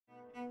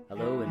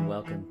Hello and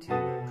welcome to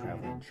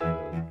Traveling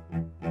Cello.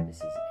 This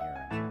is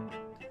Aaron.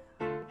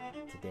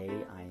 Today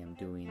I am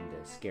doing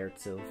the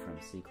Scherzo from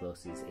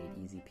Siklos'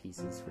 8 Easy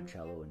Pieces for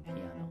Cello and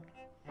Piano.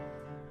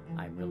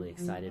 I'm really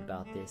excited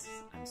about this.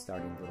 I'm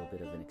starting a little bit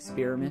of an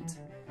experiment.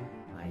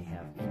 I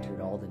have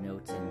entered all the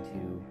notes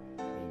into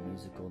a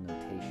musical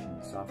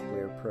notation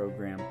software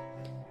program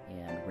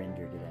and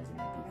rendered it as an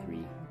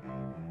MP3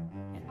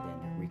 and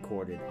then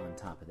recorded on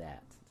top of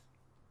that.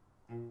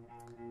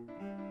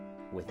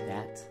 With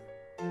that,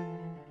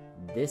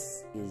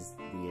 this is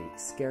the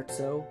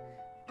Scherzo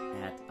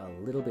at a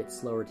little bit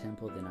slower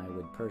tempo than I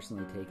would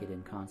personally take it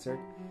in concert,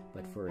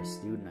 but for a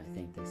student I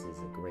think this is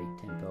a great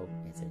tempo.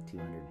 It's at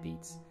 200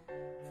 beats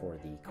for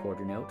the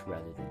quarter note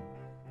rather than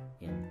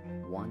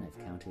in 1.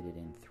 I've counted it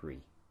in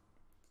 3.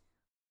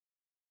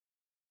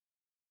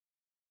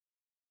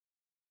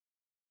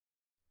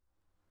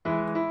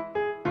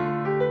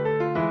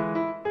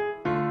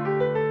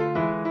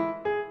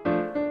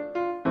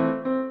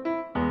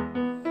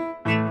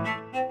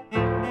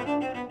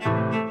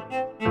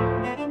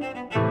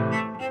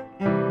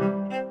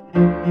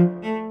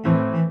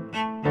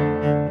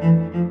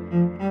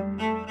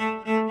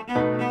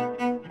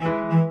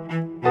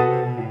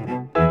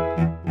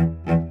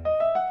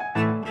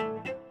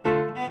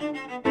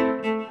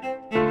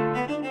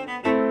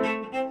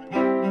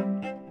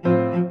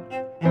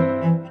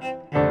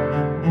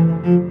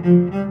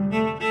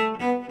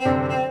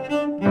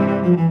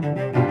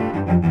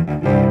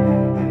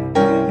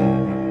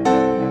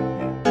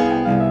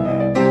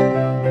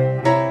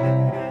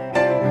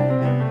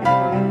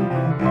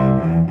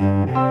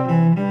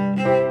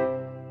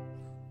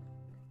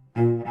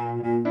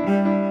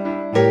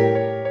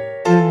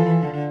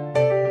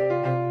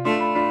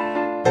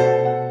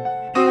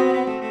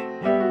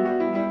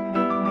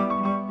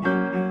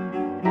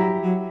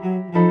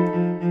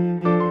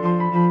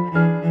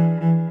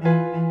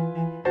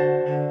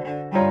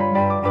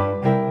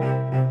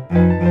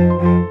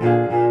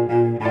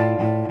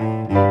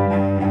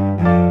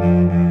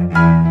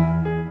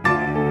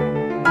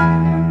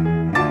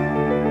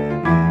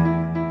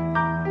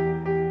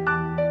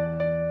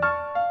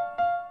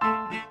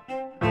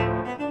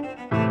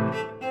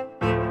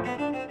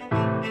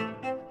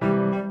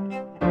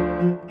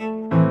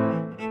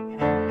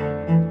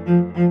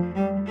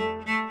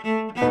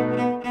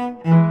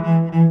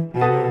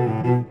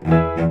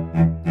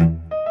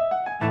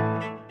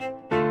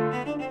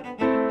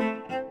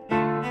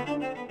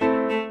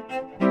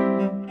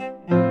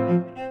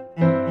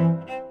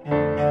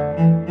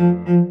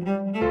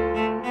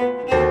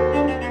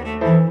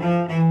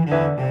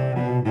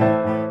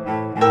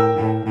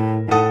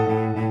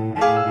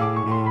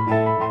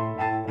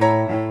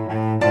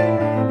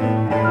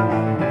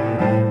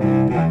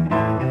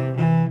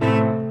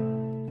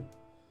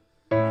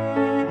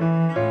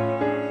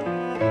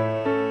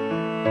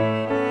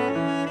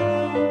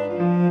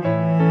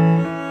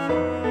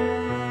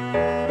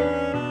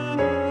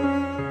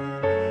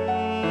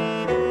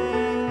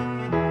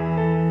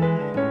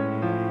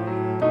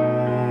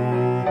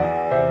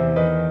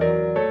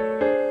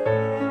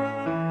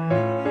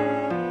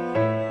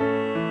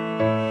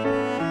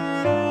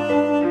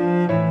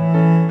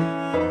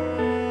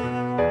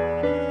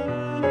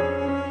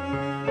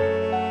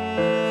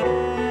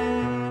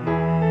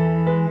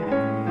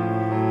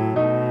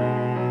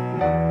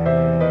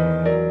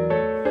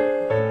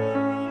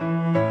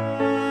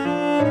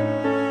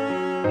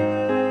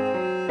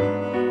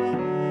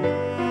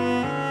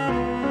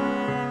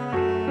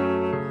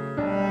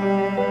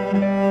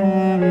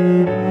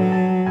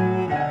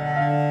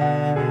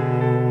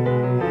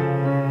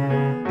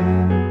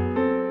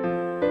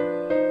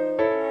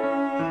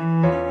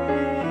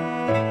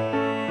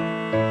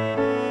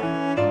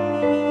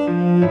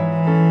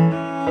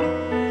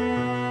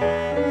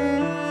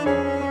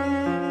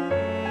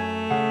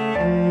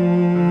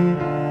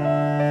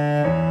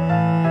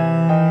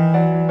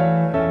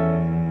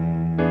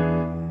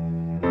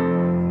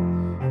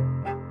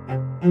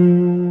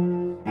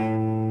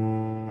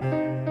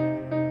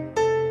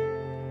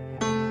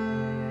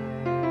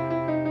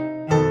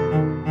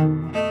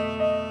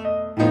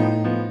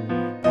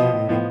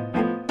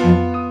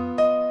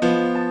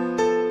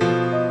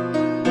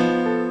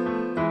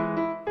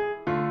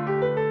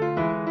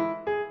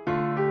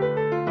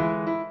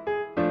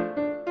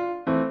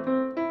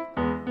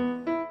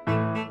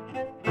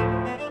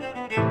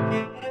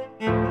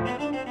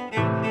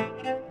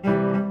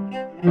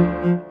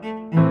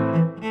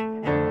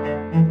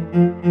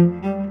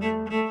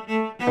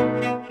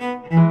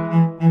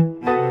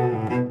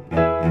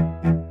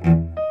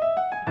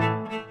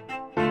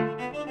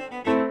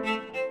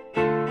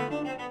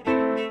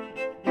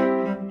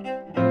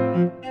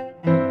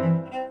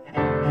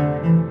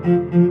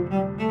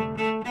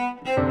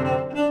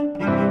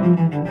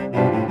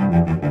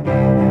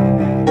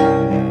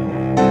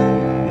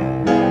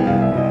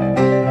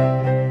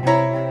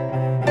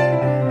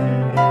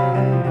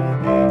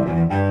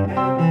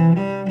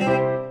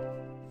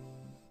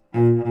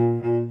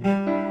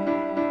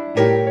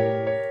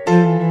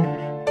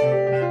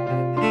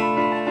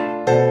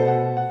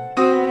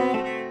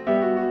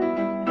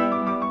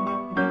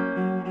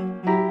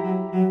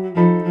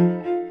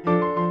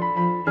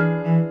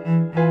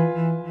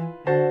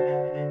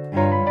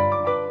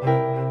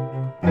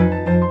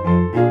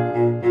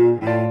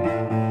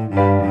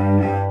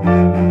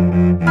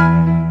 Thank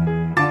you.